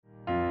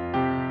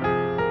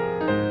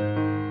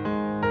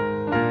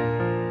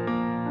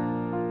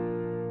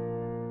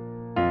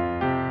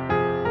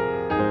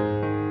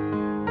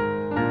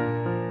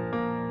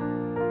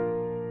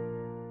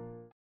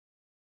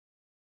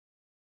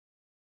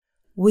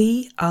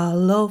We are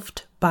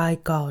loved by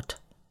God.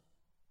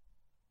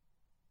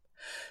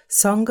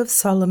 Song of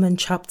Solomon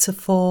chapter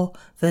 4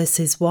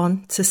 verses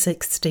 1 to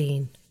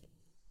 16.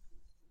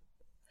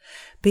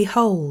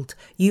 Behold,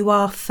 you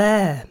are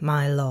fair,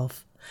 my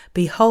love.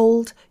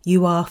 Behold,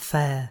 you are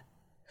fair.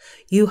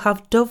 You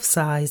have dove's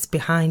eyes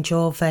behind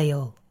your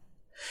veil.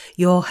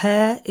 Your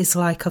hair is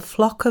like a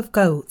flock of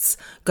goats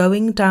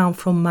going down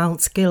from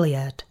Mount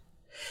Gilead.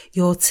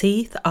 Your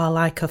teeth are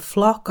like a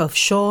flock of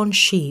shorn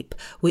sheep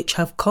which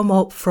have come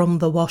up from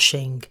the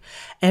washing,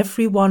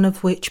 every one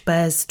of which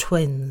bears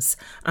twins,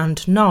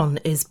 and none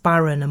is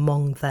barren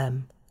among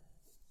them.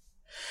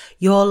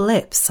 Your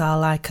lips are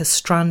like a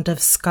strand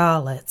of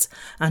scarlet,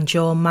 and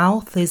your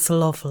mouth is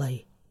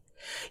lovely.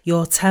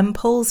 Your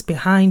temples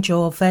behind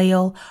your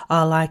veil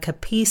are like a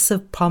piece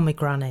of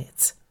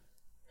pomegranate.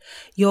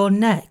 Your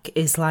neck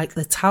is like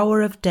the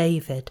Tower of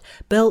David,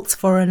 built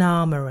for an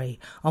armoury,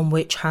 on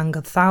which hang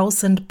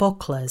 1,000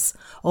 bucklers,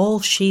 all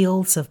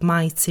shields of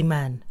mighty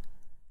men.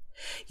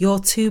 Your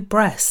two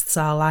breasts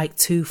are like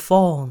two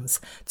fawns,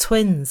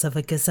 twins of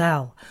a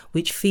gazelle,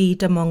 which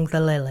feed among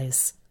the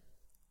lilies.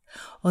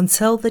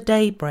 Until the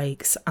day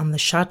breaks and the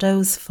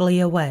shadows flee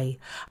away,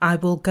 I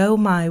will go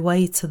my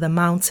way to the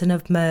mountain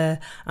of myrrh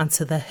and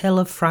to the hill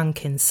of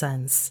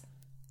frankincense.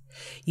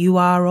 You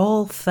are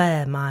all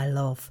fair, my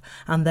love,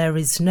 and there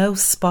is no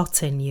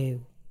spot in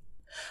you.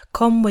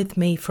 Come with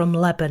me from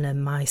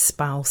Lebanon, my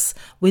spouse,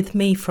 with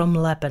me from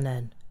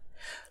Lebanon.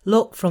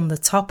 Look from the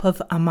top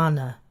of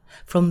Amana,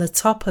 from the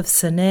top of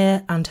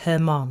Senir and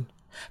Hermon,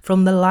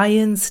 from the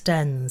lions'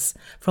 dens,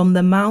 from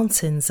the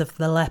mountains of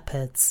the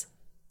leopards.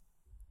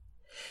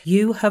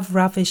 You have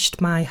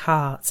ravished my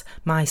heart,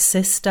 my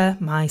sister,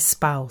 my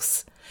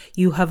spouse.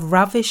 You have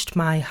ravished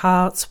my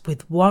heart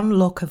with one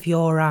look of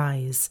your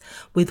eyes,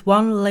 with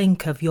one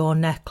link of your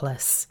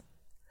necklace.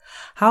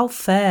 How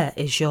fair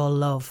is your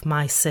love,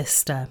 my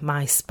sister,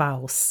 my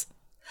spouse.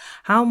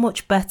 How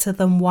much better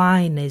than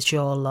wine is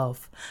your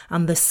love,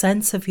 and the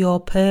scent of your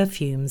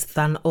perfumes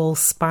than all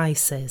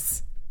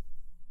spices.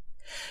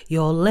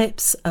 Your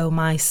lips, O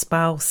my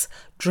spouse,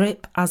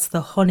 drip as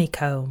the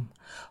honeycomb.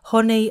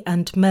 Honey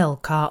and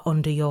milk are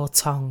under your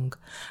tongue,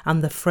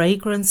 and the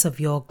fragrance of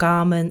your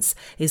garments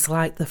is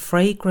like the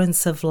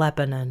fragrance of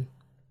Lebanon.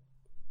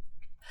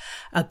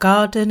 A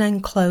garden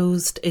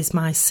enclosed is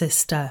my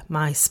sister,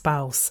 my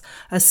spouse,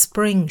 a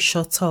spring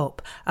shut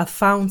up, a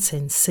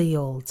fountain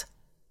sealed.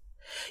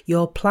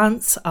 Your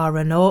plants are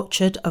an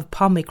orchard of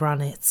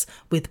pomegranates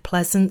with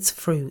pleasant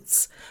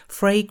fruits,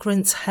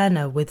 fragrant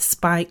henna with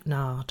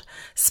spikenard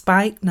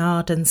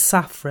and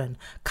saffron,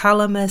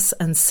 calamus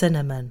and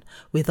cinnamon,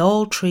 with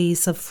all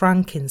trees of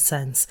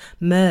frankincense,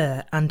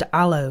 myrrh and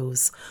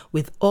aloes,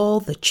 with all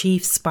the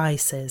chief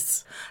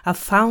spices, a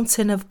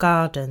fountain of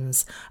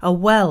gardens, a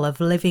well of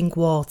living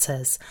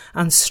waters,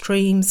 and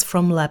streams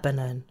from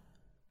Lebanon.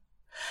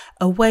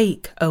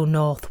 Awake, O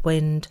north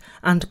wind,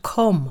 and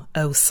come,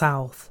 O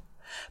south.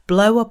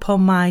 Blow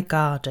upon my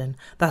garden,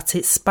 that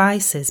its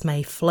spices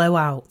may flow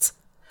out.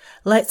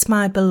 Let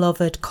my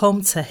beloved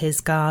come to his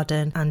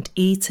garden and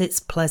eat its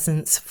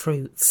pleasant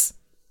fruits.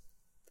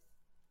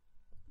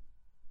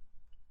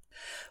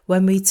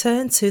 When we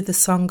turn to the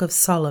Song of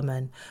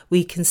Solomon,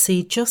 we can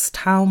see just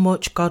how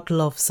much God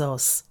loves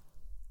us.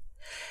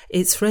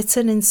 It's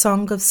written in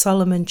Song of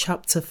Solomon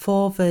chapter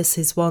 4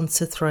 verses 1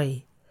 to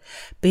 3.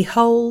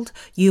 Behold,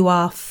 you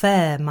are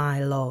fair,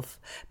 my love.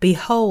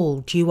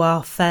 Behold, you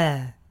are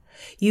fair.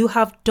 You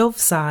have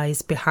dove's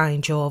eyes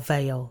behind your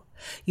veil.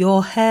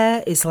 Your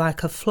hair is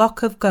like a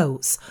flock of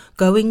goats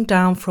going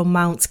down from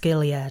Mount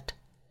Gilead.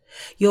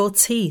 Your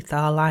teeth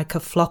are like a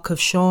flock of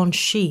shorn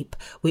sheep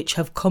which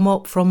have come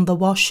up from the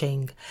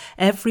washing,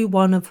 every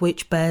one of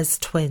which bears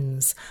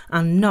twins,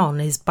 and none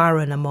is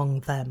barren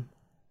among them.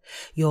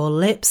 Your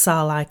lips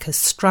are like a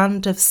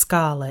strand of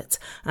scarlet,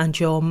 and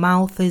your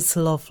mouth is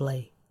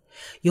lovely.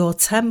 Your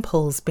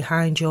temples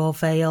behind your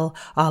veil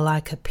are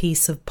like a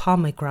piece of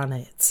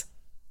pomegranate.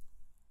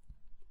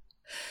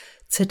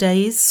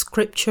 Today's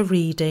scripture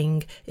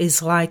reading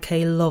is like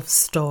a love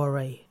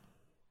story.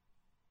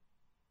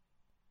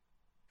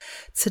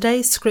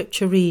 Today's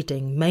scripture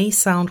reading may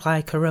sound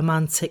like a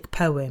romantic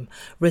poem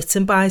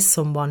written by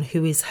someone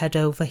who is head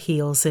over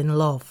heels in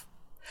love.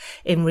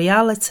 In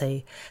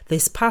reality,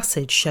 this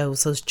passage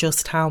shows us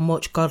just how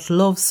much God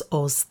loves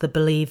us, the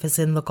believers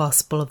in the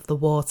gospel of the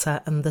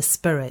water and the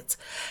Spirit,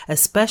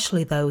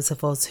 especially those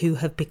of us who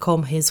have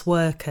become his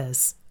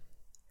workers.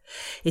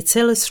 It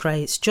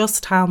illustrates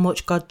just how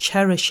much God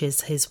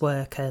cherishes his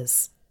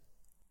workers.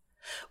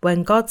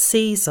 When God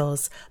sees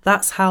us,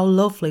 that's how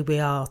lovely we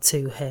are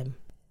to him.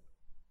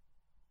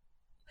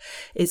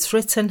 It's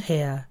written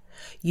here,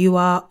 you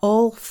are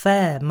all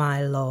fair,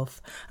 my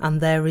love,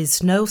 and there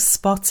is no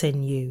spot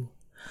in you.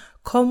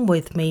 Come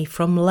with me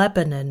from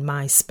Lebanon,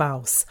 my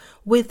spouse,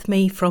 with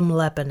me from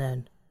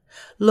Lebanon.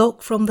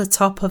 Look from the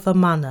top of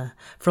Amana,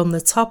 from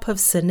the top of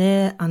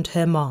Senir and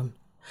Hermon,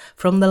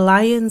 from the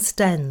lions'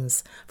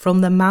 dens,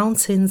 from the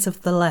mountains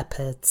of the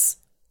leopards.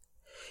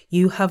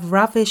 You have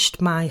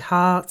ravished my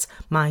heart,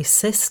 my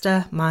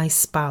sister, my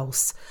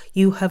spouse.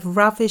 You have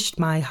ravished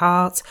my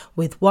heart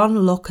with one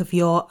look of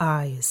your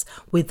eyes,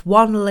 with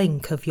one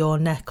link of your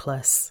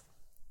necklace.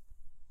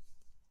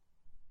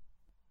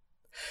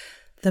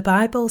 The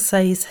Bible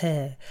says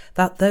here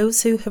that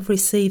those who have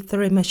received the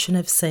remission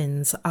of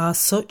sins are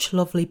such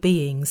lovely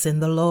beings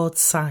in the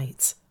Lord's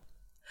sight.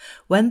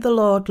 When the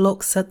Lord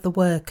looks at the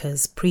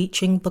workers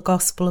preaching the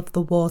gospel of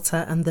the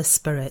water and the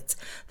Spirit,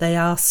 they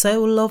are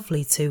so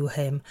lovely to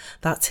him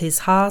that his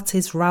heart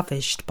is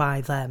ravished by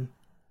them.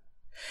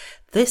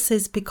 This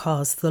is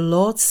because the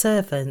Lord's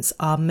servants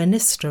are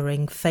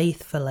ministering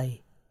faithfully.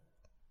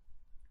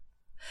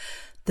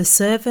 The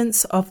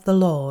servants of the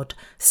Lord,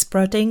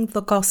 spreading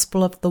the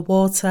gospel of the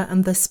water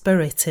and the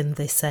Spirit in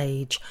this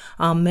age,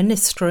 are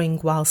ministering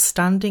while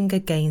standing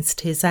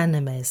against his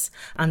enemies,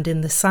 and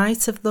in the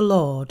sight of the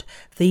Lord,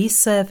 these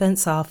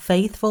servants are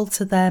faithful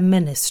to their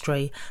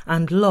ministry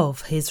and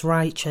love his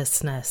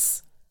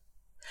righteousness.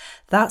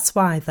 That's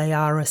why they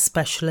are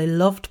especially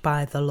loved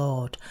by the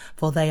Lord,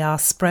 for they are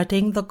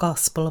spreading the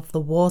gospel of the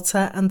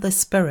water and the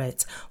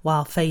Spirit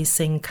while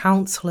facing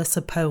countless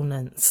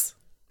opponents.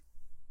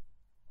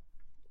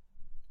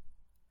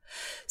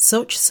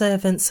 Such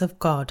servants of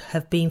God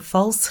have been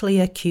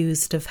falsely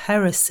accused of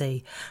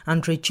heresy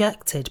and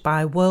rejected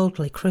by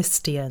worldly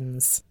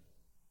Christians.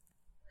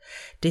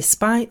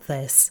 Despite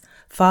this,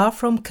 far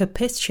from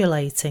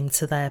capitulating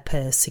to their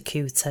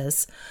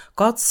persecutors,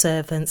 God's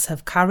servants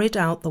have carried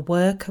out the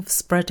work of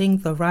spreading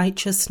the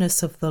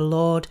righteousness of the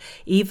Lord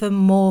even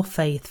more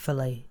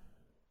faithfully.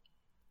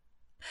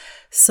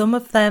 Some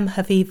of them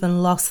have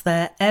even lost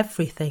their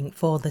everything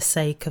for the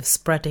sake of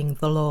spreading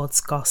the Lord's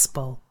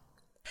gospel.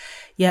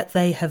 Yet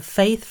they have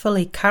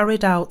faithfully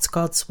carried out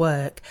God's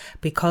work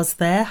because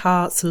their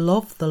hearts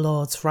love the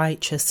Lord's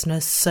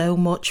righteousness so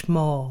much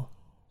more.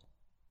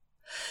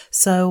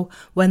 So,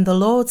 when the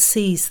Lord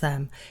sees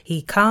them,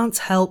 he can't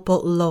help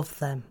but love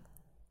them.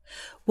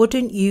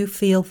 Wouldn't you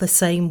feel the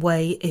same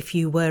way if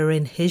you were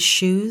in his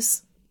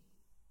shoes?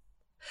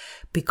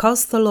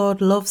 Because the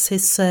Lord loves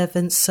his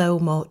servants so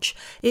much,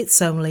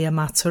 it's only a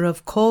matter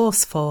of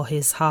course for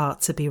his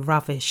heart to be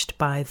ravished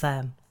by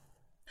them.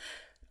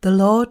 The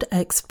Lord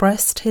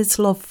expressed his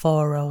love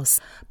for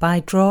us by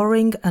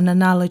drawing an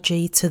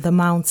analogy to the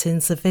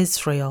mountains of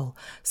Israel,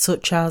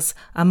 such as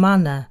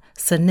Amana,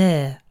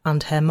 Senir,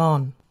 and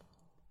Hermon.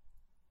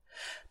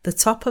 The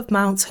top of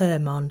Mount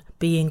Hermon,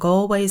 being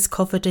always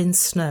covered in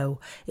snow,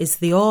 is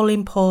the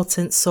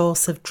all-important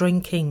source of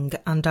drinking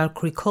and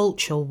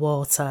agricultural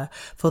water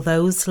for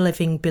those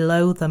living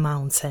below the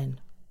mountain.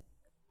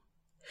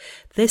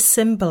 This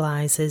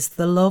symbolises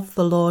the love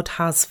the Lord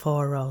has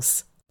for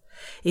us.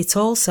 It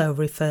also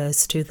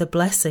refers to the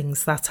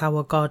blessings that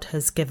our God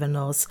has given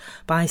us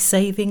by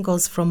saving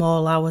us from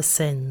all our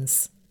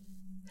sins.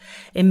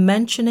 In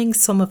mentioning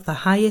some of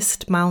the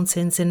highest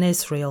mountains in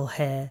Israel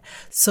here,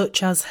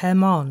 such as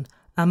Hermon,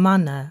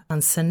 Amana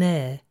and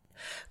Senir,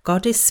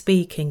 God is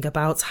speaking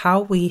about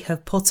how we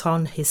have put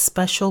on his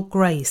special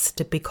grace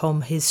to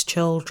become his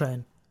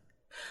children.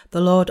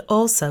 The Lord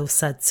also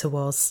said to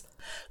us,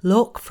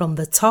 "Look from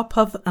the top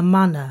of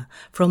Amana,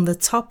 from the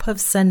top of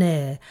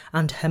Senir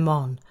and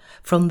Hermon,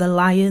 from the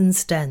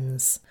lions'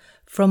 dens,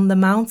 from the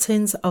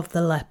mountains of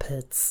the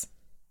leopards."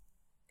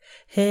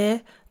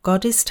 Here,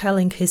 God is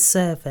telling his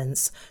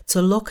servants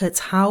to look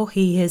at how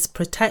he is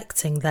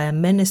protecting their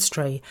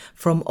ministry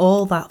from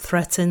all that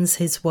threatens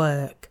his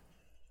work.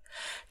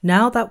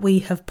 Now that we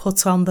have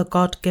put on the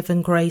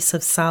God-given grace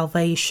of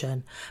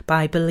salvation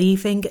by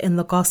believing in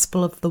the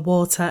gospel of the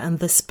water and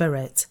the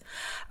Spirit,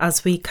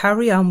 as we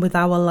carry on with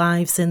our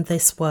lives in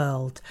this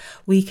world,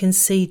 we can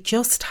see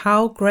just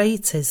how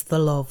great is the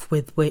love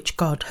with which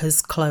God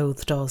has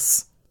clothed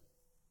us.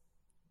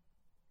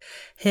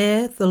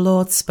 Here the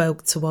Lord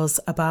spoke to us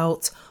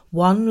about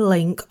one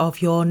link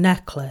of your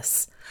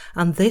necklace,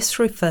 and this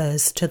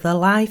refers to the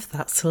life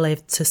that's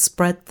lived to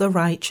spread the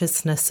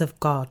righteousness of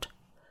God.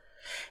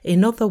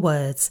 In other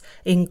words,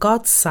 in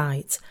God's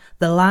sight,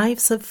 the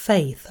lives of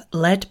faith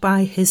led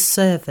by his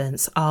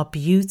servants are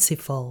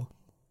beautiful.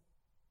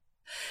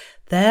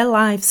 Their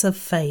lives of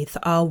faith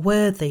are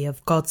worthy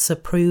of God's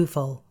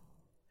approval.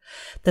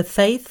 The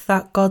faith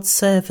that God's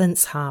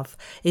servants have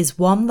is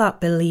one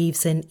that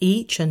believes in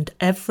each and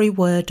every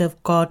word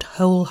of God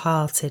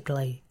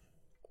wholeheartedly.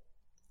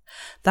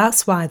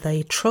 That's why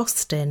they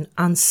trust in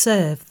and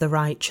serve the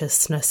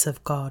righteousness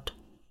of God.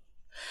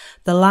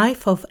 The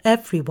life of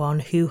everyone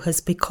who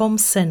has become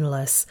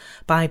sinless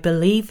by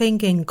believing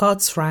in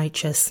God's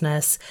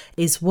righteousness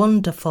is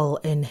wonderful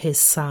in his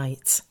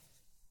sight.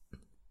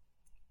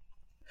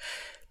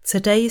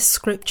 Today's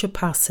scripture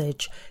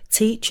passage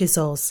teaches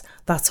us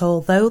that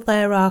although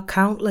there are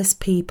countless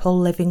people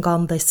living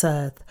on this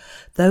earth,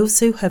 those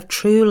who have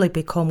truly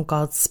become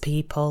God's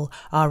people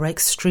are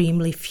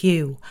extremely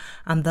few,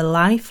 and the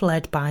life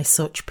led by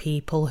such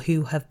people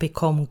who have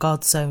become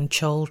God's own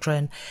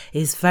children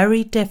is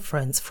very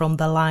different from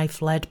the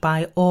life led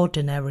by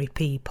ordinary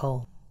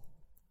people.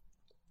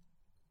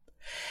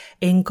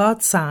 In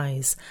God's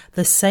eyes,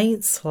 the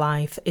saint's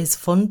life is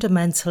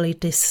fundamentally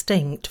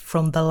distinct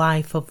from the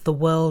life of the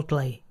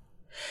worldly.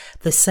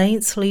 The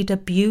saints lead a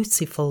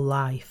beautiful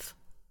life.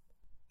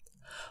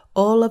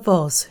 All of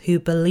us who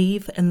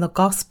believe in the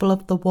gospel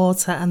of the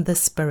water and the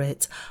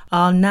Spirit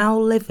are now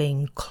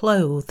living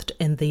clothed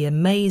in the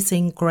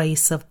amazing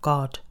grace of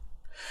God.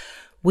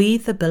 We,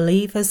 the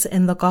believers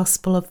in the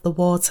gospel of the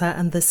water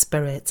and the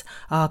Spirit,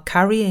 are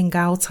carrying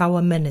out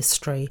our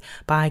ministry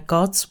by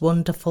God's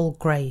wonderful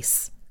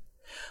grace.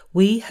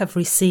 We have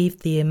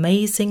received the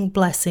amazing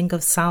blessing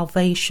of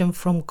salvation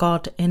from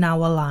God in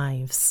our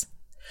lives.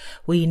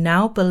 We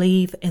now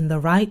believe in the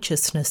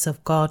righteousness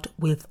of God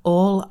with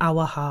all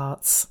our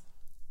hearts.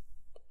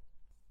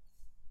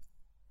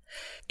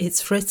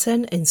 It's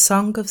written in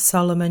Song of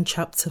Solomon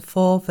chapter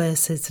 4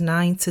 verses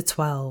 9 to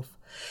 12.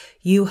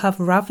 You have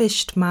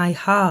ravished my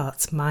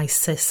heart, my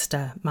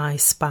sister, my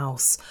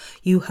spouse.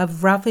 You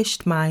have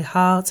ravished my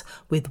heart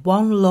with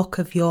one look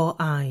of your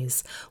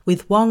eyes,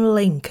 with one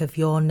link of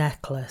your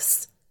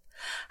necklace.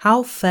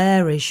 How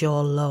fair is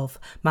your love,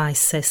 my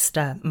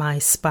sister, my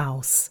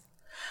spouse.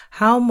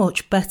 How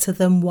much better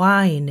than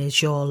wine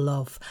is your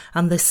love,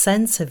 and the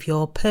scent of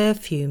your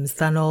perfumes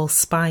than all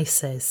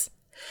spices.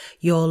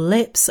 Your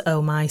lips,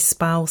 O my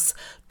spouse,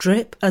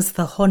 drip as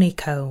the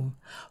honeycomb.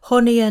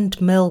 Honey and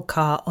milk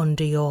are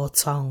under your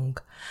tongue,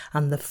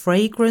 and the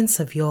fragrance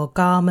of your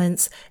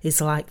garments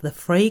is like the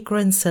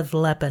fragrance of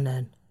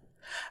Lebanon.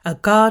 A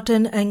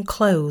garden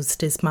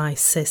enclosed is my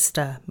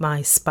sister,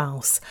 my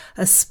spouse,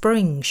 a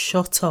spring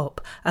shut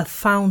up, a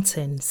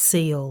fountain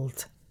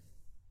sealed.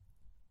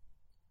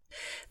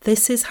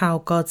 This is how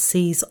God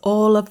sees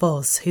all of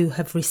us who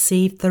have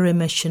received the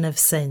remission of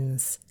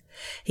sins.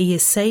 He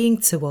is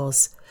saying to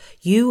us,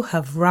 you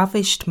have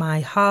ravished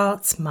my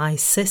heart, my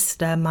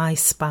sister, my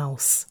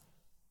spouse.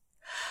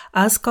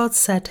 As God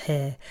said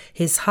here,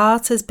 his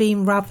heart has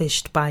been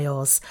ravished by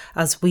us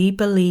as we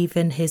believe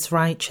in his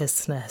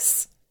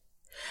righteousness.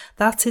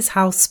 That is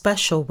how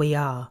special we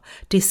are,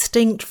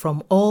 distinct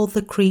from all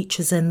the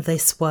creatures in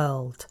this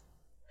world.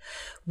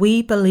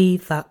 We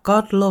believe that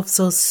God loves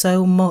us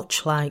so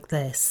much like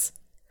this.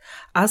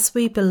 As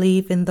we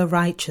believe in the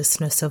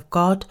righteousness of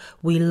God,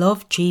 we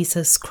love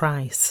Jesus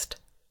Christ.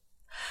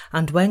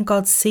 And when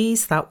God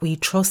sees that we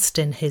trust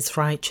in his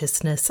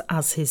righteousness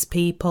as his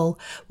people,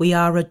 we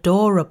are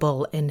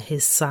adorable in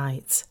his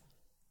sight.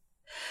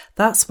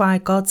 That's why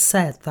God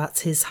said that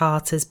his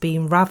heart has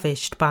been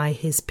ravished by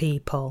his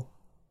people.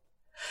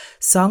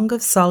 Song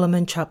of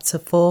Solomon chapter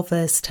 4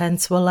 verse 10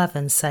 to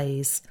 11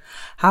 says,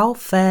 How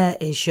fair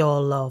is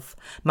your love,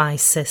 my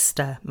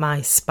sister,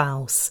 my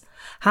spouse.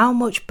 How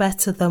much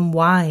better than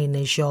wine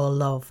is your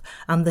love,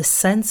 and the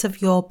scent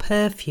of your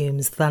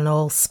perfumes than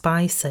all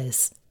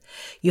spices.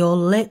 Your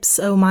lips,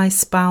 O my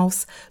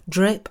spouse,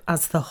 drip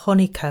as the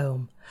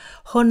honeycomb.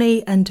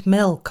 Honey and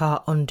milk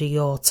are under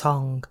your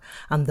tongue,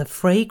 and the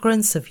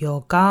fragrance of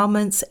your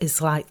garments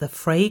is like the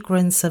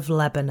fragrance of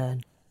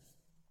Lebanon.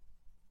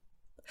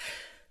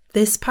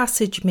 This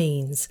passage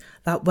means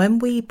that when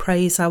we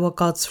praise our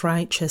God's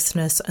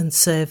righteousness and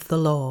serve the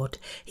Lord,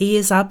 he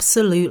is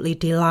absolutely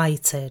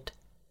delighted.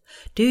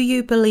 Do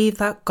you believe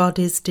that God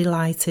is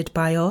delighted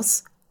by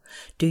us?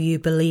 Do you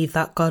believe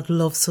that God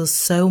loves us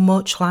so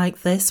much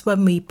like this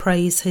when we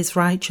praise his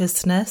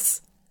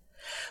righteousness?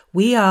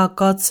 We are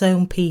God's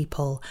own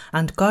people,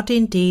 and God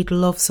indeed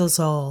loves us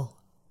all.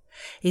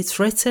 It's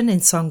written in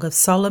Song of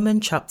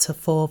Solomon chapter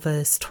 4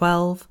 verse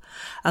 12,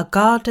 A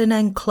garden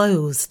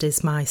enclosed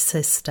is my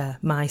sister,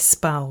 my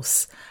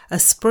spouse, a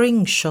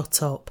spring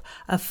shut up,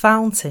 a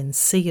fountain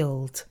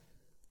sealed.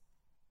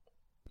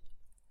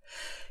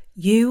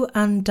 You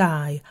and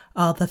I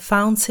are the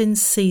fountain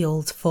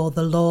sealed for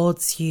the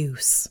Lord's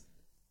use.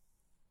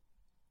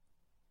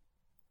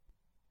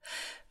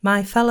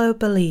 My fellow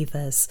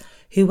believers,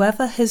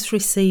 whoever has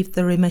received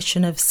the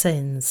remission of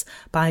sins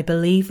by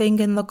believing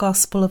in the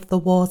gospel of the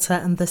water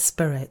and the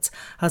Spirit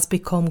has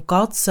become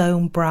God's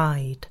own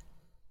bride.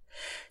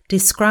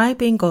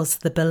 Describing us,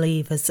 the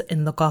believers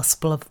in the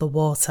gospel of the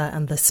water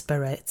and the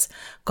Spirit,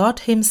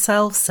 God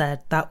himself said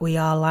that we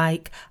are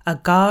like a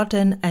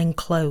garden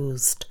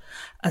enclosed,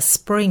 a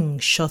spring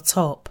shut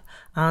up,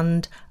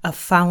 and a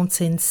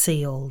fountain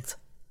sealed.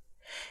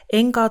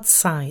 In God's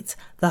sight,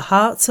 the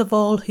hearts of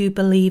all who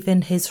believe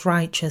in his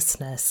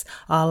righteousness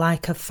are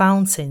like a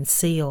fountain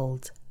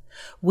sealed.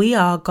 We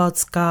are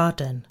God's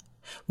garden.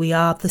 We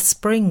are the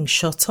spring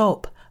shut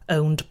up,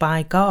 owned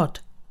by God.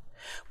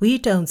 We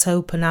don't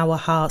open our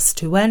hearts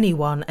to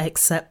anyone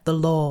except the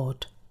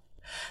Lord.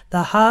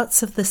 The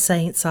hearts of the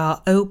saints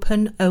are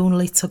open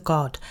only to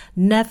God,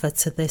 never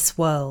to this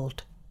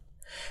world.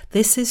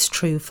 This is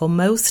true for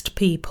most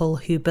people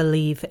who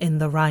believe in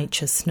the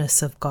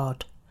righteousness of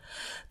God.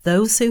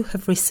 Those who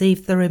have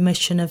received the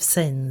remission of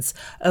sins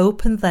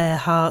open their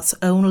hearts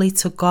only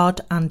to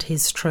God and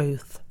his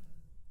truth.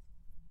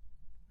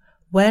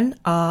 When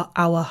are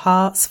our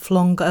hearts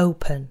flung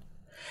open?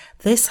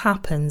 This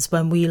happens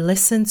when we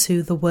listen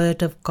to the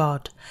word of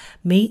God,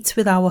 meet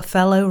with our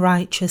fellow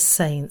righteous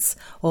saints,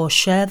 or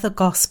share the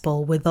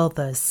gospel with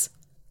others.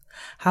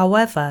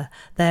 However,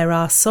 there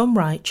are some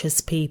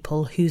righteous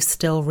people who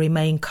still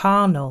remain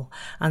carnal,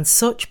 and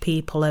such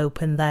people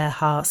open their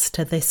hearts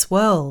to this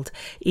world,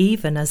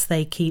 even as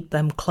they keep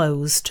them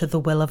closed to the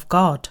will of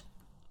God.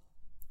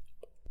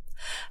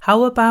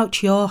 How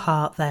about your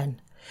heart then?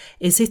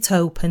 Is it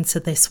open to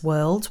this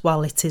world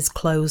while it is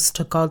closed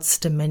to God's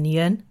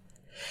dominion?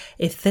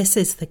 If this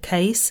is the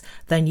case,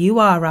 then you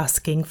are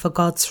asking for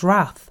God's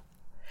wrath.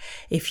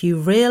 If you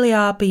really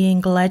are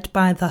being led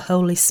by the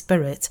Holy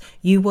Spirit,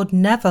 you would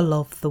never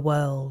love the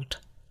world.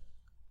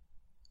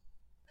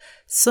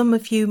 Some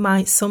of you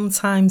might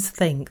sometimes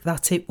think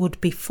that it would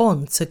be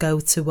fun to go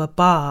to a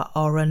bar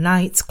or a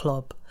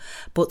nightclub,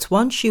 but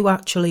once you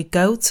actually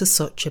go to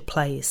such a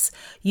place,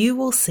 you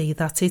will see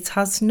that it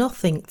has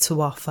nothing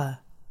to offer.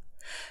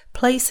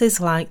 Places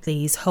like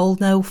these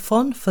hold no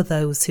fun for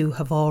those who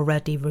have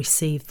already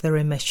received the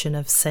remission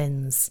of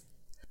sins.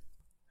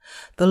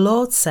 The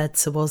Lord said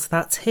to us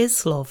that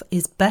His love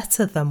is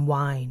better than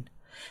wine.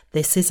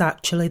 This is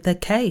actually the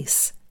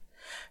case.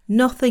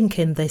 Nothing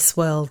in this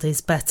world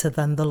is better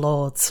than the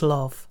Lord's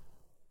love.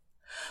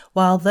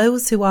 While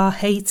those who are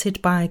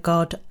hated by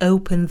God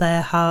open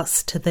their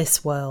hearts to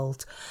this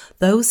world,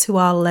 those who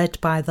are led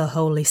by the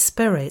Holy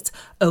Spirit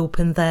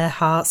open their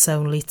hearts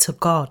only to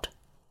God.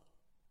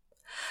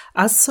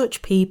 As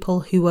such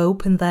people who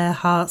open their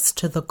hearts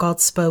to the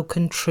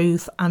God-spoken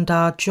truth and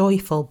are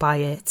joyful by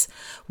it,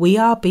 we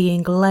are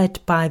being led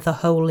by the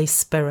Holy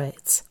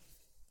Spirit.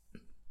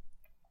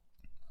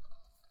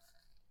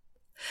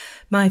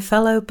 My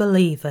fellow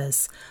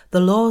believers,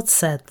 the Lord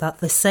said that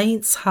the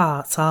saints'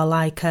 hearts are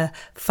like a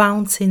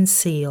fountain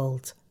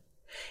sealed.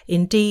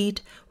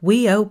 Indeed,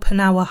 we open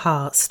our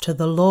hearts to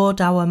the Lord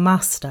our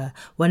Master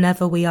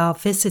whenever we are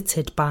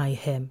visited by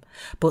Him,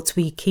 but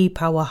we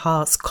keep our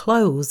hearts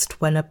closed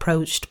when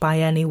approached by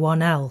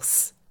anyone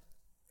else.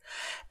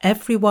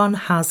 Everyone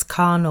has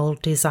carnal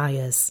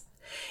desires.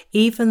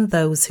 Even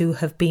those who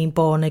have been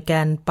born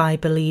again by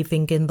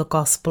believing in the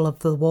gospel of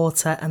the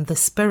water and the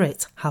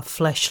Spirit have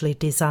fleshly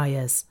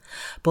desires,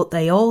 but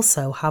they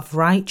also have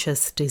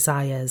righteous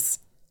desires.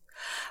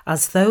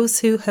 As those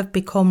who have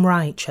become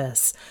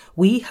righteous,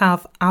 we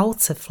have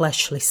outer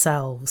fleshly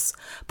selves,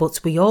 but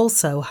we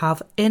also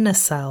have inner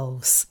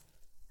selves.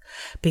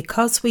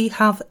 Because we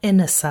have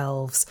inner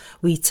selves,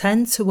 we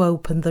tend to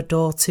open the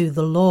door to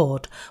the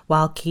Lord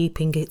while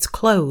keeping it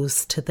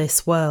closed to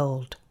this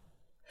world.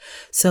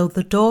 So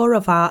the door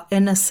of our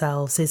inner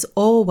selves is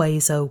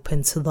always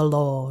open to the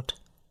Lord.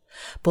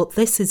 But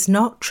this is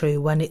not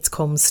true when it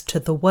comes to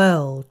the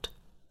world.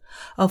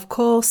 Of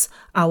course,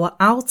 our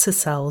outer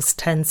selves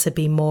tend to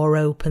be more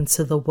open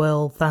to the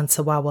world than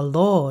to our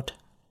Lord.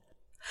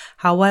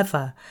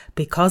 However,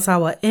 because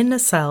our inner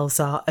selves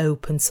are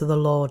open to the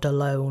Lord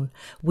alone,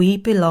 we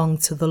belong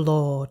to the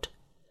Lord.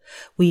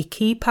 We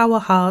keep our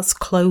hearts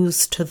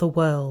closed to the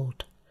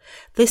world.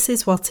 This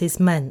is what is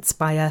meant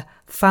by a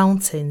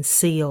fountain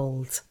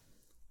sealed.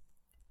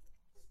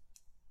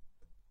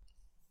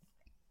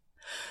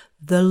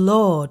 The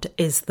Lord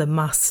is the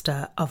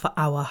master of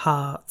our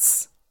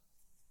hearts.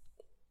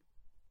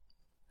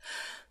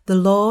 The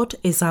Lord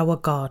is our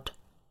God.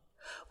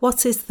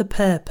 What is the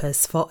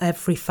purpose for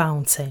every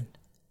fountain?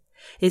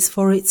 It's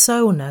for its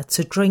owner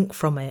to drink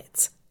from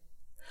it.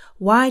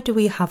 Why do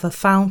we have a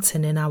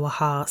fountain in our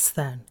hearts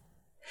then?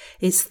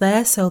 It's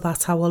there so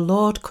that our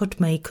Lord could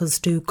make us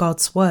do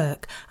God's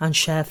work and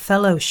share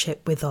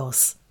fellowship with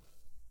us.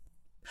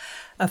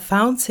 A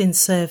fountain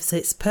serves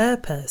its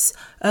purpose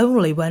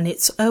only when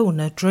its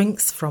owner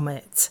drinks from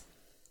it.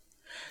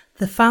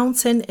 The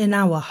fountain in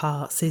our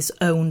hearts is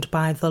owned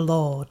by the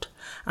Lord,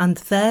 and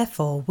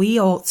therefore we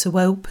ought to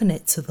open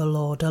it to the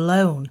Lord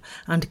alone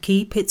and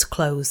keep it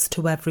closed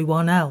to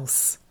everyone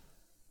else.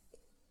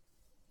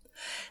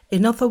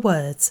 In other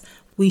words,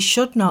 we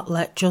should not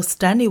let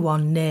just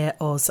anyone near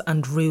us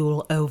and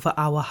rule over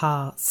our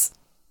hearts.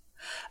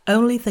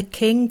 Only the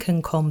King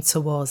can come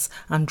to us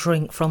and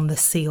drink from the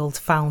sealed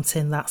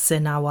fountain that's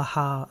in our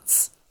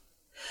hearts.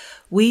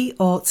 We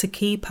ought to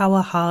keep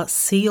our hearts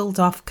sealed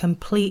off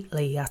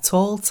completely at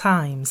all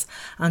times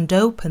and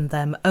open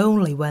them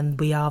only when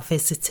we are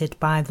visited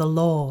by the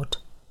Lord.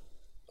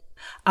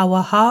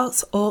 Our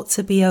hearts ought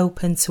to be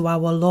open to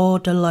our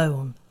Lord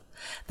alone.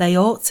 They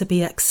ought to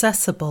be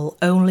accessible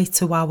only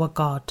to our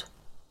God.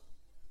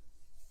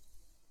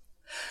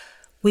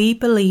 We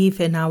believe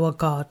in our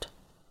God.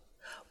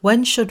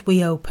 When should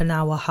we open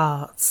our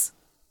hearts?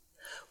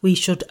 We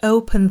should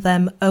open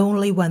them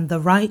only when the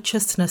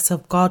righteousness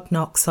of God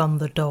knocks on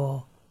the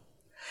door.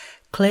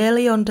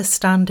 Clearly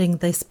understanding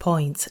this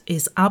point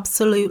is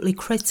absolutely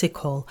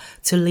critical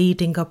to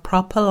leading a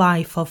proper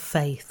life of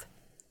faith.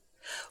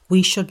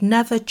 We should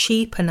never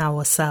cheapen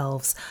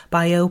ourselves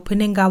by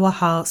opening our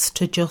hearts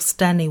to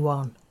just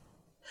anyone.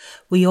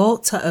 We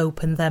ought to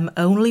open them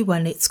only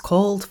when it's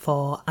called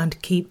for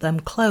and keep them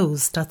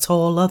closed at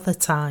all other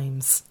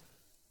times.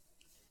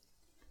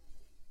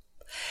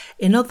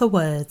 In other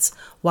words,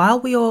 while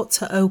we ought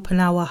to open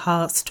our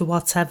hearts to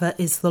whatever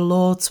is the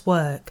Lord's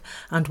work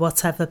and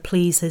whatever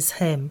pleases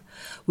Him,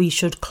 we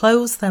should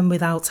close them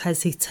without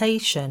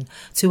hesitation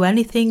to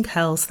anything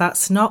else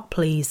that's not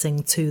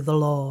pleasing to the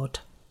Lord.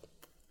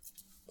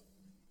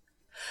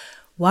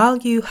 While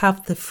you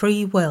have the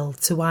free will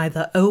to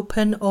either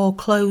open or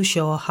close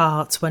your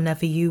heart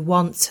whenever you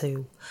want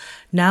to,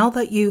 now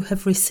that you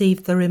have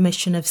received the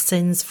remission of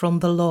sins from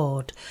the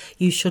Lord,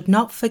 you should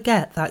not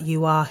forget that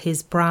you are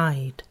His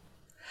bride.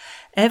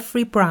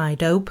 Every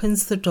bride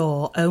opens the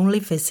door only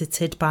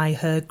visited by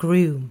her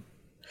groom.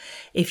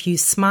 If you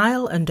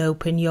smile and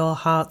open your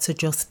heart to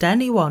just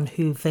anyone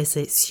who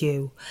visits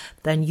you,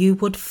 then you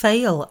would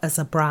fail as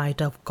a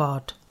bride of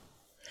God.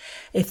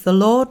 If the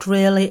Lord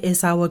really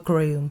is our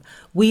groom,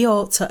 we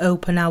ought to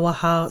open our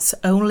hearts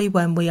only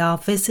when we are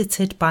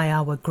visited by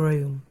our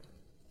groom.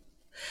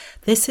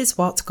 This is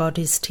what God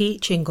is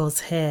teaching us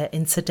here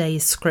in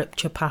today's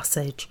scripture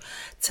passage,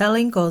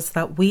 telling us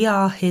that we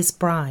are His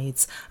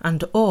brides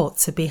and ought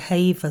to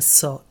behave as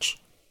such.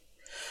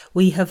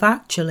 We have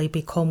actually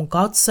become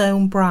God's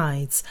own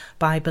brides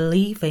by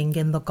believing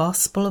in the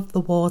gospel of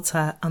the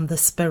water and the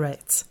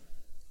Spirit.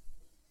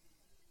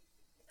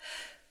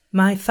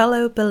 My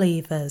fellow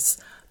believers,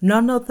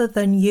 none other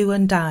than you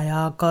and I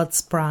are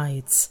God's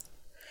brides.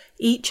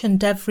 Each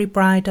and every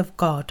bride of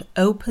God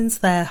opens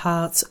their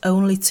hearts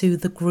only to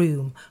the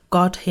groom,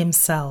 God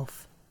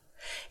Himself.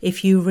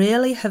 If you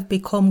really have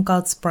become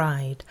God's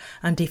bride,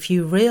 and if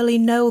you really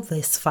know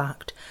this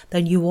fact,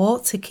 then you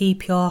ought to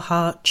keep your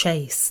heart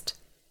chaste.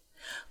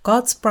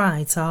 God's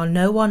brides are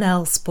no one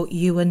else but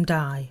you and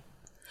I.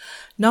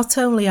 Not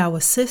only our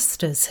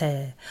sisters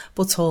here,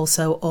 but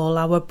also all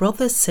our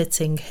brothers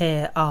sitting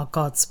here are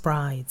God's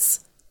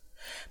brides.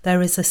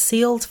 There is a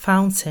sealed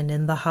fountain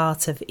in the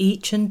heart of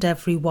each and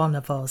every one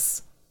of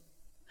us.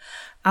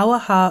 Our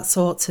hearts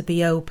ought to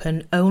be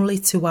open only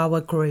to our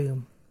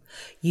groom.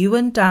 You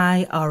and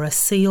I are a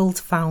sealed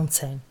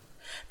fountain.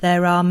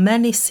 There are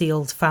many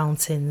sealed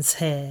fountains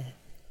here.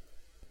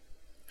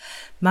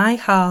 My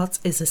heart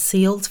is a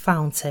sealed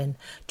fountain,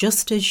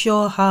 just as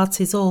your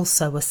heart is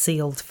also a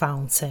sealed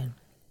fountain.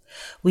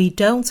 We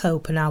don't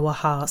open our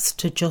hearts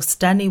to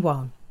just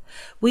anyone.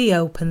 We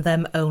open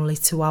them only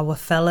to our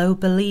fellow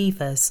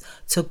believers,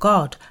 to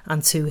God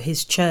and to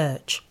His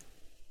church.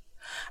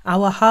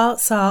 Our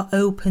hearts are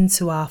open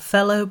to our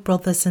fellow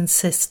brothers and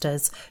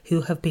sisters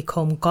who have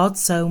become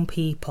God's own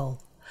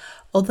people.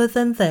 Other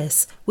than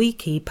this, we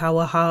keep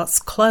our hearts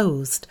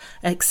closed,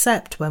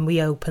 except when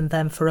we open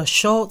them for a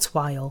short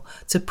while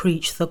to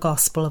preach the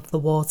gospel of the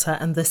water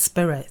and the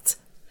Spirit.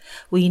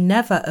 We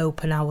never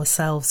open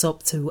ourselves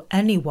up to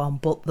anyone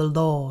but the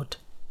Lord.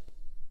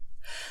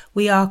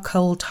 We are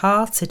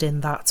cold-hearted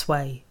in that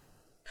way.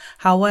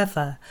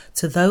 However,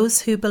 to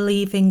those who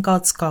believe in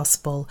God's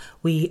gospel,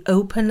 we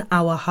open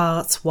our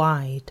hearts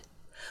wide.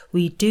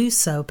 We do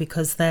so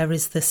because there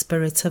is the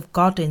Spirit of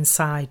God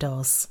inside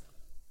us.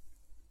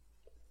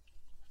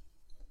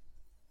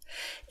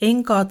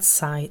 In God's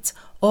sight,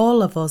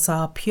 all of us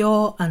are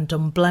pure and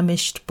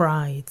unblemished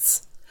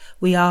brides.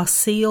 We are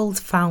sealed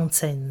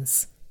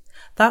fountains.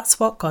 That's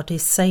what God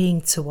is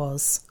saying to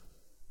us.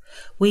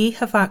 We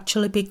have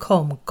actually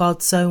become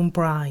God's own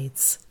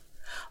brides.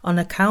 On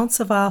account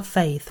of our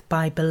faith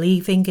by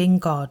believing in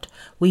God,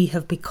 we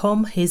have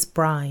become His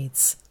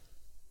brides.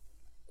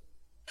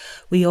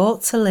 We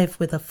ought to live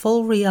with a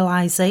full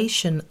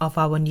realization of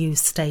our new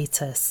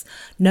status,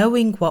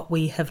 knowing what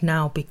we have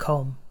now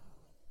become.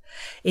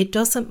 It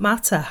doesn't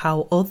matter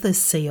how others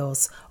see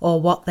us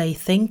or what they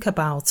think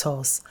about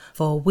us,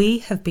 for we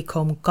have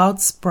become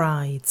God's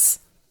brides.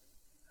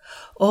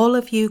 All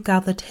of you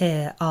gathered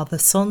here are the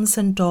sons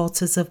and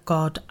daughters of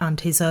God and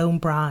His own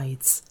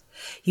brides.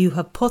 You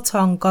have put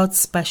on God's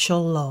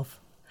special love.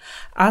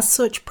 As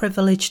such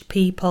privileged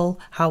people,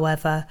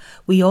 however,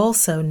 we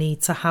also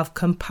need to have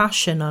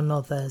compassion on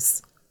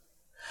others.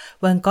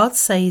 When God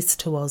says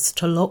to us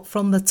to look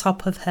from the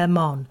top of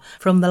Hermon,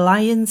 from the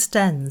lions'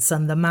 dens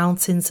and the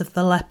mountains of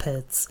the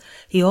leopards,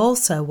 He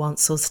also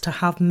wants us to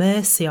have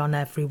mercy on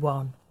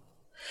everyone.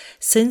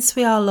 Since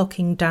we are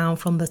looking down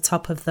from the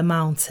top of the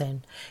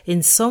mountain,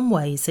 in some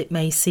ways it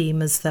may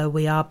seem as though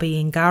we are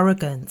being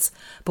arrogant,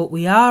 but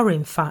we are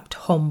in fact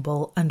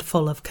humble and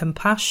full of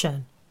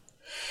compassion.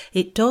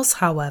 It does,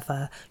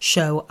 however,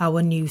 show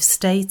our new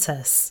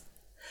status.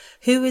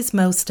 Who is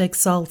most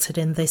exalted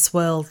in this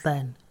world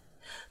then?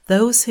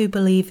 Those who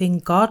believe in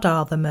God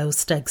are the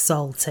most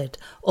exalted,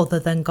 other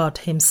than God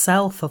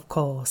Himself, of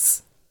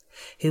course.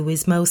 Who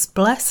is most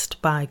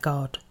blessed by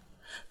God?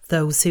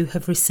 Those who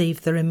have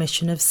received the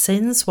remission of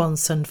sins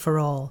once and for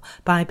all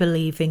by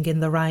believing in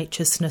the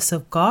righteousness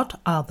of God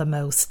are the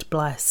most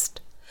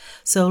blessed.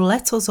 So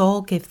let us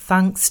all give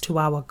thanks to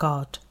our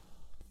God.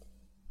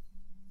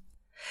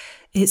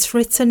 It's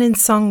written in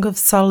Song of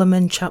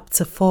Solomon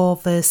chapter 4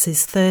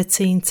 verses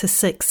 13 to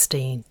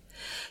 16.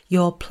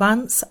 Your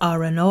plants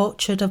are an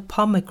orchard of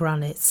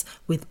pomegranates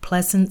with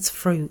pleasant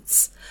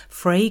fruits,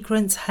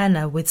 fragrant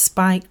henna with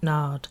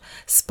spikenard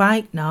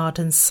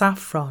and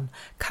saffron,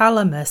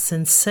 calamus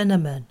and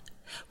cinnamon.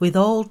 with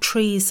all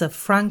trees of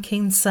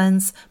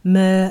frankincense,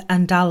 myrrh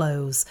and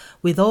aloes,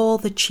 with all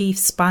the chief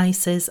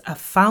spices, a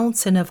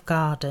fountain of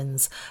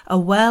gardens, a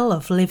well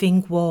of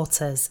living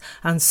waters,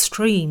 and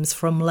streams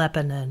from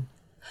Lebanon.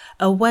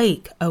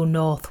 Awake, O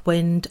north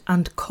wind,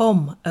 and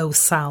come, O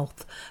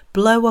south,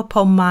 blow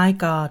upon my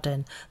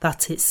garden,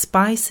 that its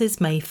spices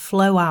may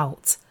flow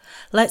out.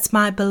 Let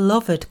my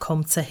beloved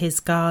come to his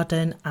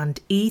garden and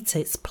eat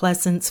its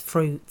pleasant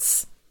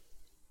fruits.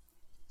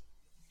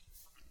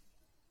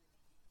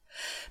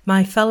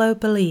 My fellow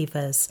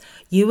believers,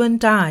 you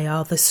and I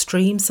are the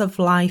streams of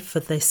life for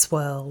this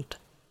world.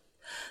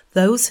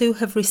 Those who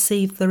have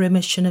received the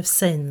remission of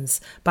sins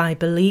by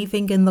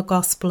believing in the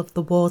gospel of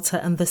the water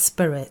and the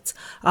Spirit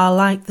are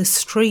like the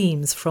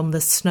streams from the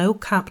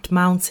snow-capped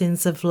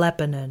mountains of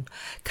Lebanon,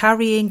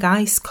 carrying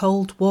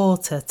ice-cold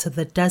water to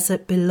the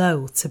desert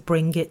below to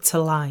bring it to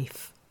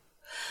life.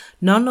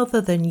 None other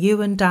than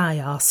you and I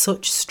are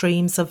such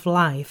streams of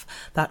life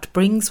that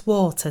brings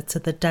water to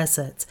the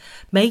desert,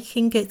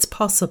 making it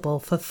possible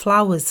for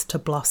flowers to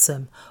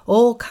blossom,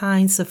 all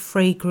kinds of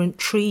fragrant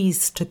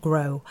trees to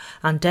grow,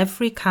 and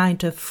every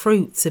kind of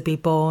fruit to be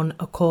borne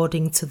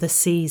according to the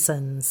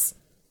seasons.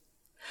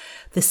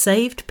 The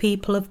saved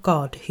people of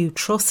God who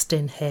trust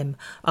in him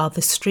are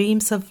the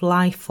streams of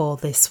life for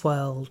this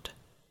world.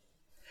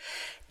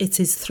 It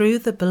is through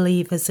the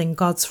believers in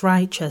God's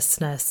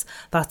righteousness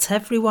that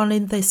everyone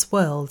in this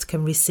world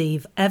can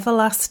receive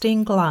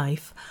everlasting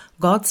life,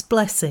 God's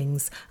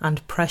blessings,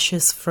 and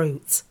precious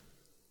fruit.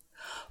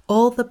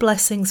 All the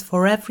blessings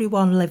for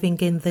everyone living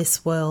in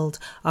this world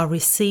are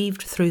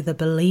received through the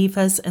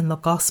believers in the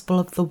gospel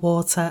of the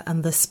water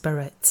and the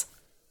Spirit.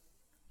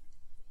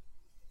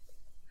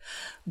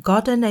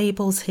 God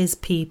enables his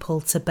people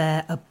to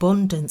bear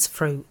abundant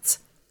fruit.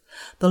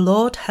 The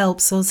Lord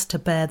helps us to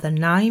bear the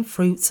 9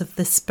 fruits of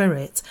the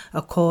Spirit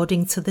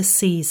according to the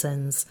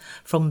seasons,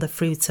 from the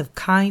fruit of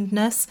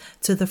kindness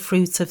to the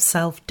fruit of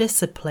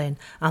self-discipline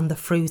and the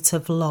fruit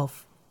of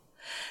love.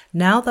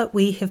 Now that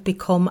we have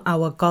become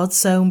our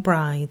God's own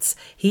brides,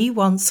 he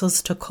wants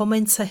us to come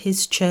into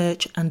his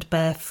church and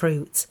bear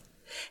fruit.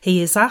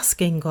 He is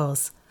asking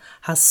us,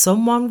 has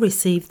someone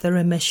received the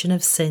remission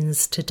of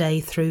sins today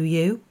through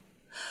you?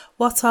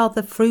 What are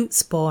the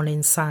fruits born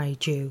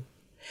inside you?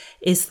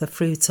 Is the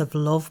fruit of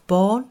love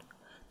born?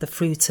 The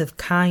fruit of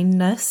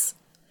kindness?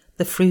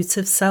 The fruit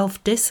of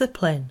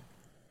self-discipline?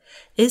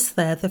 Is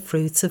there the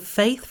fruit of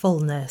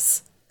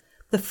faithfulness?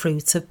 The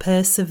fruit of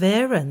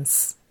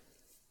perseverance?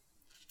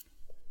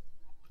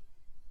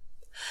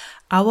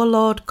 Our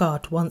Lord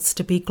God wants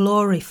to be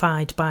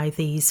glorified by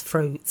these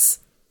fruits.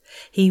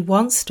 He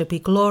wants to be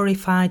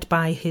glorified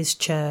by his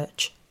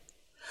church.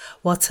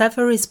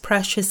 Whatever is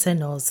precious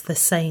in us, the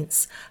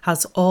saints,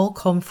 has all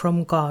come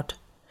from God.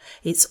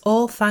 It's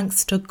all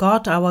thanks to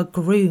God, our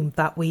groom,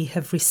 that we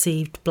have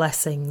received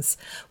blessings.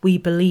 We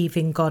believe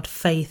in God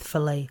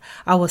faithfully.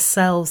 Our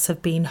selves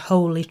have been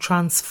wholly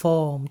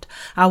transformed.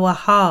 Our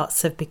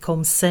hearts have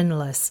become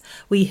sinless.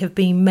 We have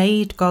been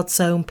made God's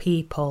own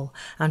people,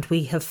 and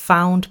we have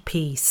found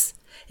peace.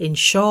 In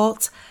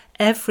short,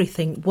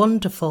 everything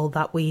wonderful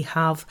that we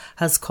have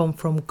has come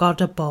from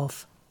God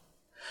above.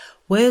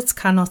 Words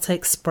cannot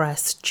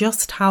express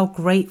just how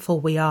grateful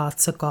we are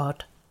to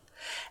God.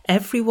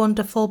 Every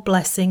wonderful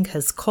blessing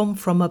has come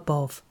from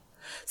above,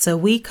 so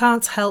we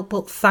can't help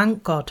but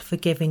thank God for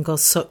giving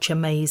us such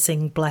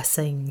amazing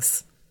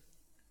blessings.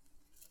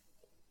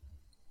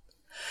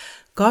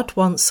 God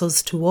wants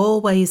us to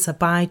always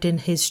abide in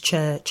his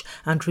church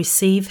and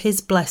receive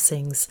his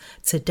blessings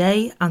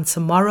today and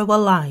tomorrow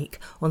alike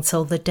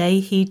until the day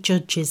he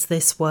judges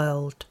this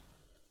world.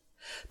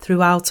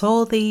 Throughout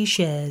all these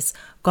years,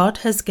 God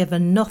has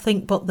given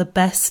nothing but the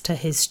best to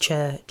his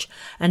church,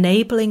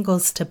 enabling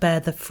us to bear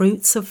the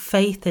fruits of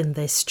faith in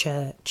this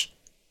church.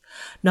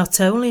 Not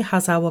only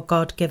has our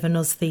God given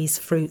us these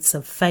fruits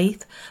of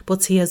faith,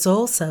 but he has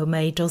also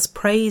made us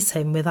praise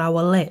him with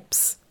our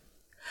lips.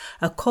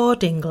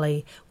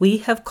 Accordingly, we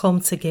have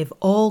come to give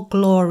all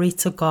glory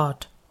to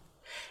God.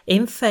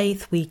 In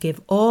faith, we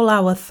give all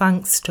our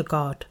thanks to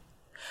God.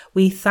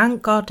 We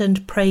thank God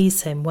and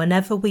praise him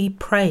whenever we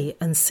pray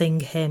and sing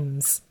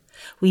hymns.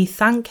 We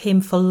thank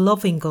him for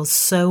loving us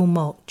so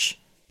much.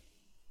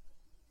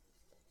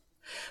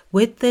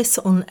 With this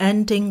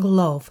unending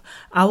love,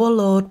 our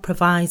Lord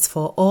provides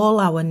for all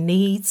our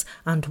needs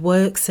and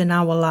works in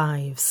our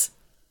lives.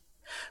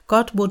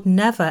 God would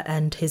never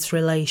end his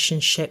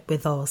relationship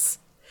with us.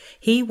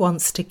 He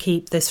wants to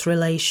keep this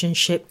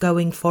relationship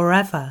going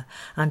forever,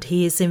 and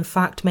he is in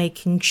fact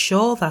making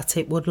sure that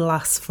it would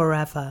last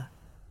forever.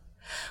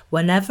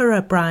 Whenever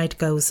a bride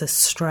goes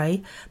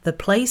astray, the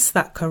place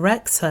that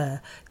corrects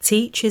her,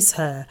 teaches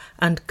her,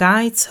 and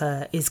guides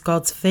her is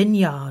God's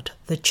vineyard,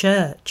 the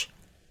church.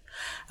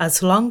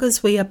 As long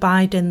as we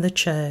abide in the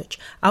church,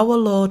 our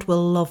Lord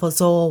will love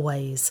us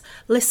always,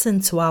 listen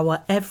to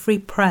our every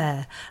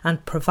prayer,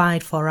 and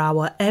provide for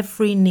our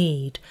every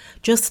need,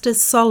 just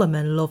as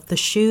Solomon loved the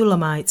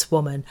Shulamite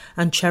woman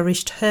and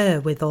cherished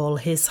her with all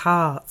his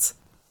heart.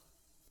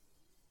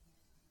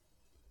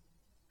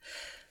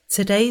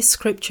 Today's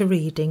scripture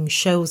reading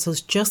shows us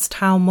just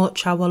how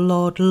much our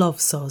Lord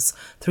loves us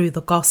through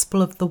the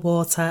gospel of the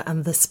water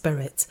and the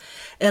Spirit,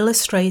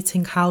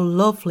 illustrating how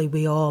lovely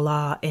we all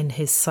are in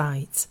His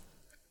sight.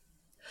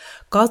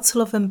 God's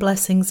love and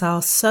blessings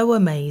are so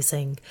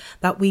amazing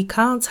that we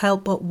can't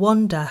help but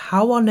wonder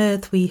how on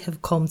earth we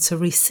have come to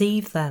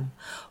receive them.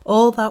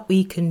 All that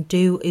we can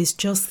do is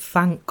just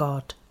thank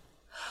God.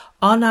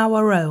 On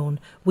our own,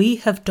 we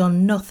have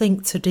done nothing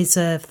to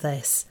deserve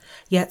this,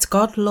 yet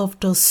God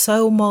loved us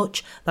so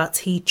much that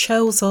He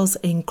chose us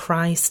in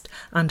Christ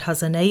and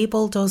has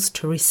enabled us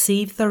to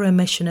receive the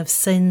remission of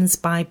sins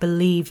by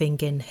believing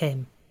in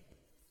Him.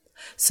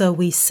 So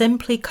we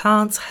simply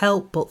can't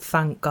help but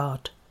thank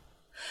God.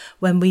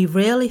 When we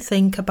really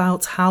think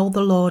about how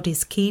the Lord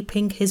is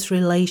keeping His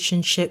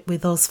relationship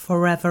with us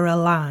forever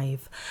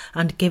alive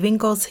and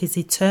giving us His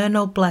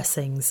eternal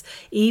blessings,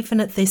 even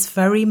at this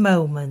very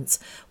moment,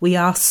 we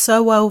are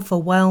so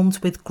overwhelmed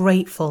with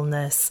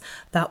gratefulness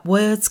that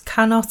words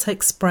cannot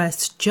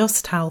express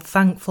just how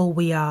thankful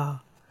we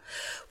are.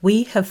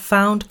 We have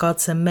found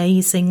God's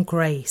amazing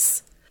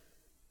grace.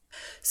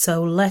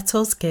 So let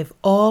us give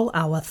all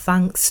our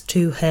thanks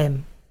to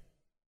Him.